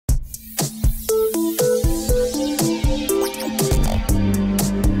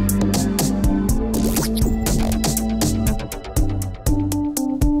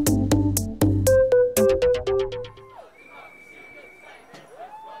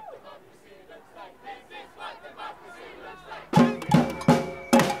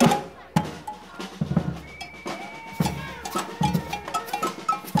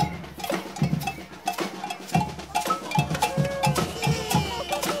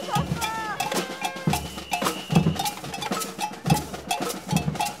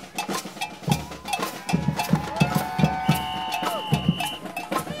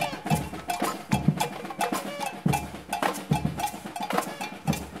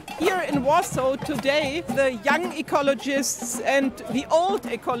Here in Warsaw today, the young ecologists and the old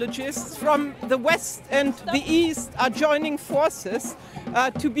ecologists from the west and the east are joining forces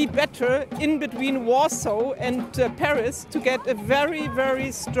to be better in between Warsaw and Paris to get a very,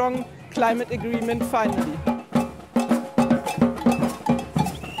 very strong climate agreement finally.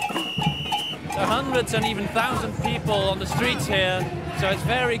 There are hundreds and even thousands of people on the streets here, so it's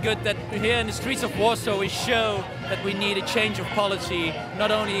very good that here in the streets of Warsaw we show that we need a change of policy,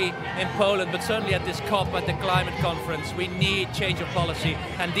 not only in Poland but certainly at this COP, at the climate conference. We need change of policy,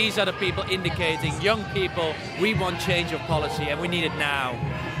 and these are the people indicating, young people, we want change of policy and we need it now.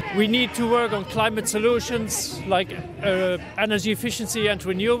 We need to work on climate solutions like energy efficiency and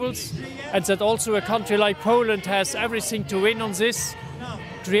renewables, and that also a country like Poland has everything to win on this.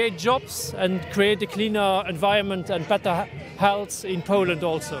 Create jobs and create a cleaner environment and better health in Poland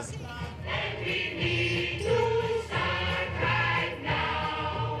also.